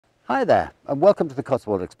Hi there, and welcome to the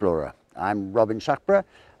Cotswold Explorer. I'm Robin Shuckburgh,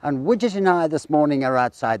 and Widget and I this morning are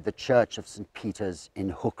outside the Church of St. Peter's in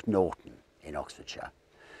Hook Norton in Oxfordshire.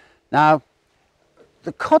 Now,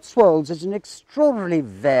 the Cotswolds is an extraordinarily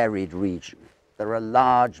varied region. There are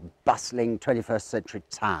large, bustling 21st century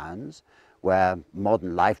towns where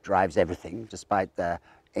modern life drives everything, despite their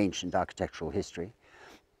ancient architectural history.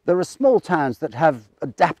 There are small towns that have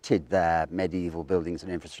adapted their medieval buildings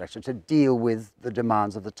and infrastructure to deal with the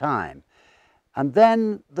demands of the time. And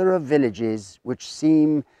then there are villages which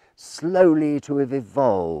seem slowly to have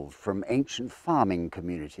evolved from ancient farming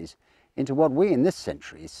communities into what we in this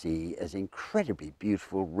century see as incredibly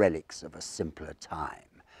beautiful relics of a simpler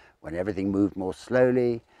time, when everything moved more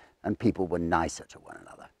slowly and people were nicer to one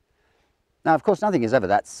another. Now, of course, nothing is ever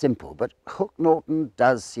that simple, but Hook Norton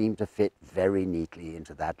does seem to fit very neatly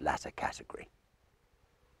into that latter category.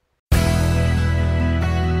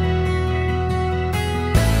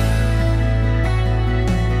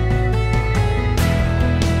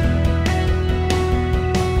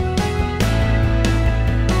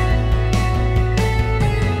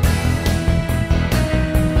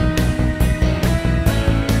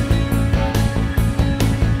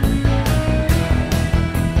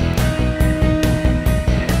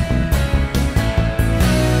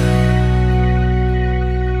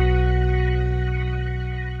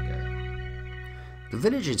 The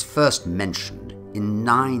village is first mentioned in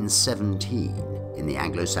 917 in the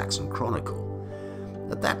Anglo-Saxon Chronicle.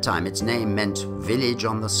 At that time, its name meant village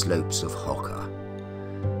on the slopes of Hocker.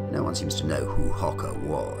 No one seems to know who Hocker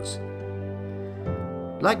was.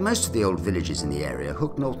 Like most of the old villages in the area,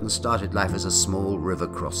 Hook Norton started life as a small river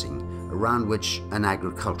crossing around which an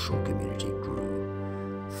agricultural community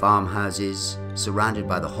grew. Farmhouses surrounded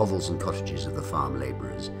by the hovels and cottages of the farm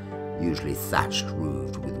labourers, usually thatched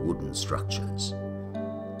roofed with wooden structures.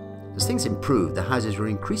 As things improved, the houses were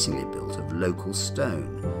increasingly built of local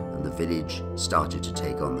stone, and the village started to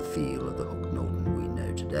take on the feel of the Hook Norton we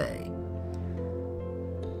know today.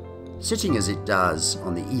 Sitting as it does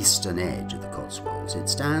on the eastern edge of the Cotswolds, it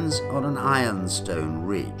stands on an ironstone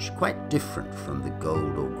ridge, quite different from the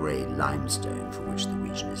gold or grey limestone for which the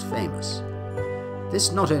region is famous.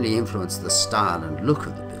 This not only influenced the style and look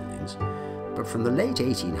of the buildings, but from the late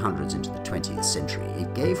 1800s into the 20th century,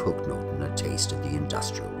 it gave Hook Norton a taste of the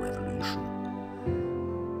Industrial Revolution.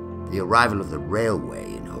 The arrival of the railway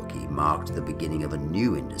in Hookie marked the beginning of a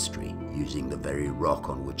new industry using the very rock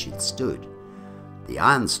on which it stood. The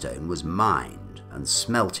ironstone was mined and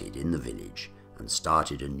smelted in the village and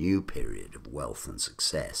started a new period of wealth and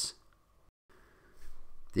success.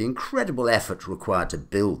 The incredible effort required to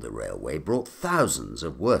build the railway brought thousands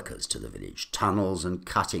of workers to the village. Tunnels and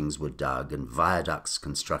cuttings were dug and viaducts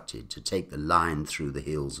constructed to take the line through the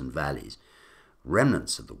hills and valleys.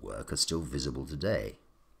 Remnants of the work are still visible today.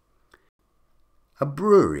 A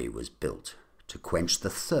brewery was built to quench the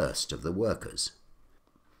thirst of the workers.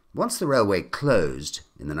 Once the railway closed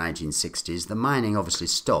in the 1960s, the mining obviously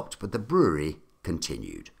stopped, but the brewery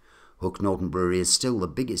continued. Hook Norton Brewery is still the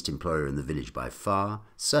biggest employer in the village by far,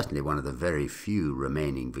 certainly one of the very few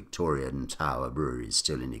remaining Victorian tower breweries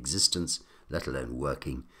still in existence, let alone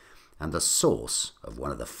working, and the source of one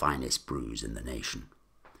of the finest brews in the nation.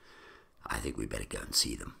 I think we better go and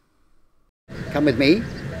see them. Come with me,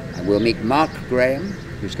 and we'll meet Mark Graham,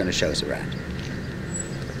 who's going to show us around.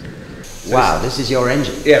 Wow, this is your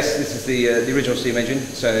engine? Yes, this is the original steam engine,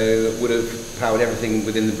 so it would have powered everything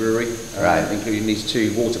within the brewery, right, including these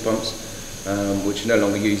two water pumps, which are no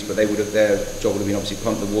longer used, but their job would have been obviously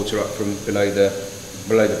pump the water up from below the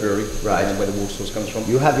brewery, right, where the water source comes from.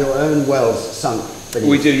 You have your own wells sunk beneath.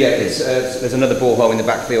 We do, yeah. There's another borehole in the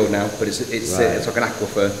back field now, but it's like an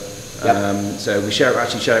aquifer. Yep. So we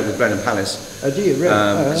actually share it with Blenheim Palace. Oh, do you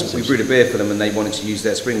really? We brewed a beer for them, and they wanted to use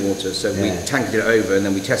their spring water, so we tanked it over, and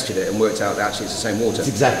then we tested it and worked out that actually it's the same water. It's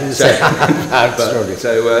exactly the same.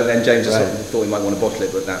 Then James just thought he might want to bottle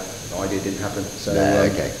it, but that idea didn't happen. So,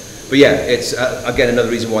 okay. But yeah, it's again another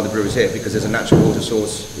reason why the brewer's here, because there's a natural water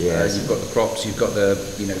source. Yes. You've got the crops, you've got the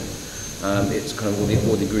it's kind of all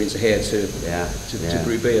the ingredients are here to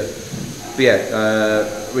brew beer. But yeah,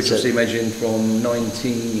 original steam engine from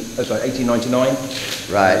 1899.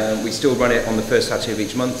 Right. We still run it on the first Saturday of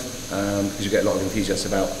each month because you get a lot of enthusiasts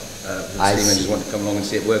about the steam engines want to come along and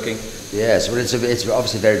see it working. Yes, well, it's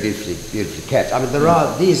obviously very beautifully kept. I mean, there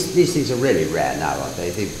are these things are really rare now, aren't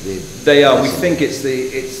they? They are. We think it's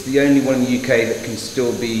the only one in the UK that can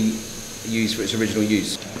still be used for its original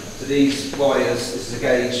use. So these wires, this is a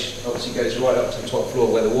gauge, obviously goes right up to the top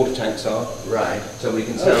floor where the water tanks are. Right. So we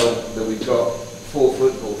can tell that we've got 4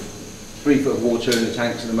 foot or 3 foot of water in the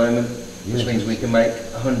tanks at the moment, which means we can make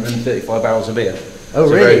 135 barrels of beer. Oh,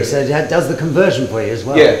 really? So it does the conversion for you as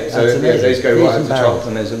well? Yeah, so yeah, those go Feet right and at the barrels. top,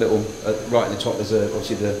 and there's a little, right at the top, there's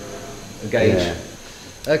obviously the gauge. Yeah.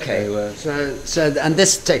 Okay, so and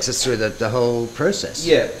this takes us through the whole process.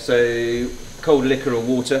 Yeah, so cold liquor or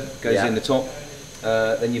water goes Yeah. in the top.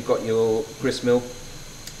 Then you've got your grist mill,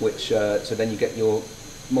 which so then you get your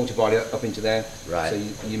malted barley up into there. Right.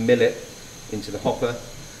 So you mill it into the hopper.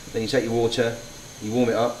 Then you take your water, you warm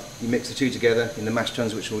it up, you mix the two together in the mash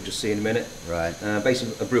tuns, which we'll just see in a minute. Right.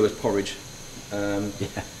 Basically a brewer's porridge.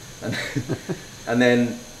 Yeah. And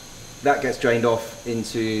then that gets drained off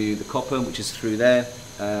into the copper, which is through there,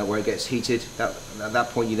 where it gets heated. At that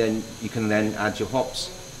point, you can then add your hops.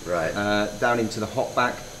 Right. Down into the hop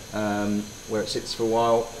back, where it sits for a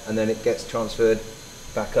while, and then it gets transferred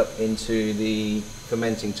back up into the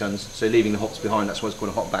fermenting tons. So leaving the hops behind, that's why it's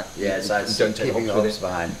called a hop back. Yeah, so you don't take keeping the the hops hops with it.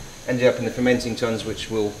 behind. Ended up in the fermenting tons, which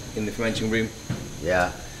will in the fermenting room,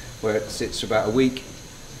 Yeah. where it sits for about a week,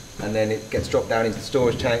 and then it gets dropped down into the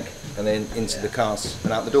storage tank, and then into the casks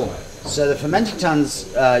and out the door. So the fermenting tons,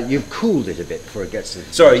 you've cooled it a bit before it gets to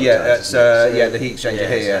the Sorry, yeah, fermenting that's tons, isn't it? the heat exchanger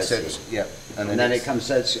here. Yeah, so it's, yeah, And then it comes.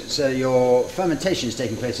 So your fermentation is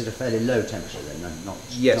taking place at a fairly low temperature, then, not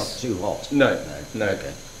too hot. No.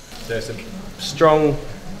 Okay. So it's a strong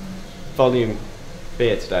volume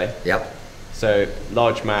beer today. Yep. So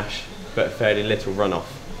large mash, but fairly little runoff.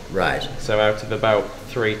 Right. So out of about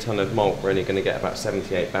 3 ton of malt, we're only going to get about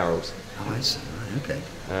 78 barrels. Oh, I see. Right,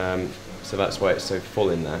 okay. So that's why it's so full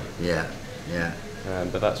in there. Yeah. Yeah.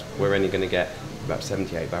 But we're only going to get about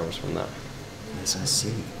 78 barrels from that. Yes, I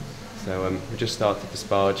see. So we just started the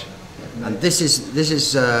sparge. And this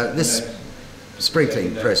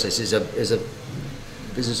sprinkling process is a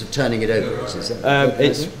business of turning it over. Is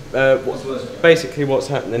it? Basically what's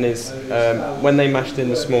happening is when they mashed in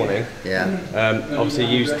this morning. Yeah. Obviously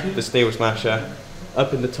used the steel smasher.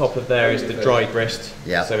 Up in the top of there is the dry grist.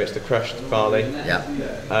 Yeah. So it's the crushed barley. Yeah.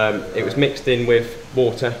 It was mixed in with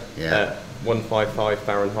water Yeah. at 155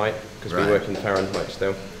 Fahrenheit because Right. we work in Fahrenheit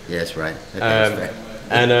still. Yes. Right. Okay, that's fair.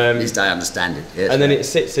 And At least I understand it. Yes, and then right. it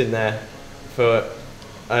sits in there for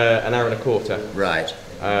an hour and a quarter. Right.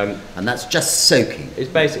 And that's just soaking. It's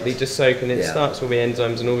basically just soaking. It Yeah. starts with the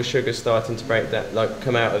enzymes and all the sugars starting to break that, like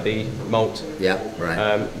come out of the malt. Yeah.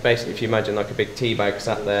 Right. Basically, if you imagine like a big tea bag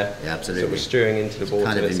sat there, Yeah, absolutely. sort of stewing into the water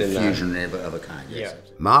kind of that's in there. infusion of a kind. Yes.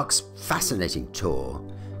 Yeah. Mark's fascinating tour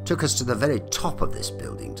took us to the very top of this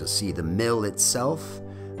building to see the mill itself,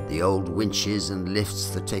 the old winches and lifts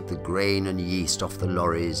that take the grain and yeast off the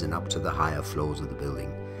lorries and up to the higher floors of the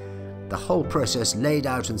building. The whole process laid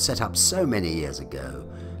out and set up so many years ago,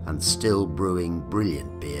 and still brewing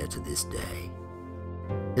brilliant beer to this day.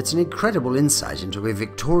 It's an incredible insight into a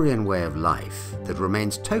Victorian way of life that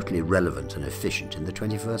remains totally relevant and efficient in the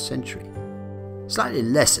 21st century. Slightly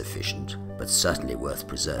less efficient, but certainly worth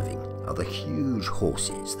preserving, are the huge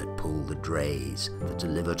horses that pull the drays that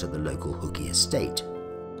deliver to the local Hooky estate.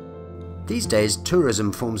 These days,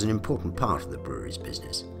 tourism forms an important part of the brewery's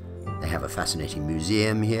business. They have a fascinating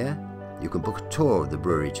museum here. You can book a tour of the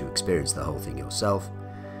brewery to experience the whole thing yourself.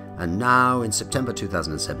 And now, in September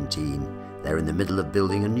 2017, they're in the middle of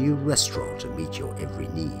building a new restaurant to meet your every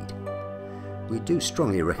need. We do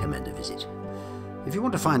strongly recommend a visit. If you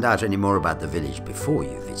want to find out any more about the village before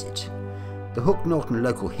you visit, the Hook Norton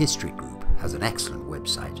Local History Group has an excellent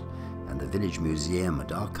website, and the village museum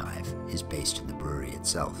and archive is based in the brewery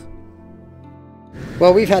itself.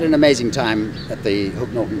 Well, we've had an amazing time at the Hook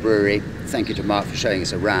Norton Brewery. Thank you to Mark for showing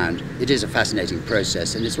us around. It is a fascinating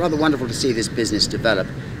process, and it's rather wonderful to see this business develop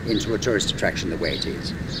into a tourist attraction the way it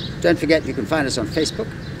is. Don't forget, you can find us on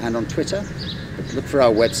Facebook and on Twitter. Look for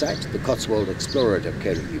our website, the Cotswold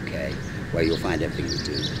Explorer.co.uk, where you'll find everything we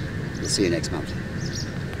do. We'll see you next month.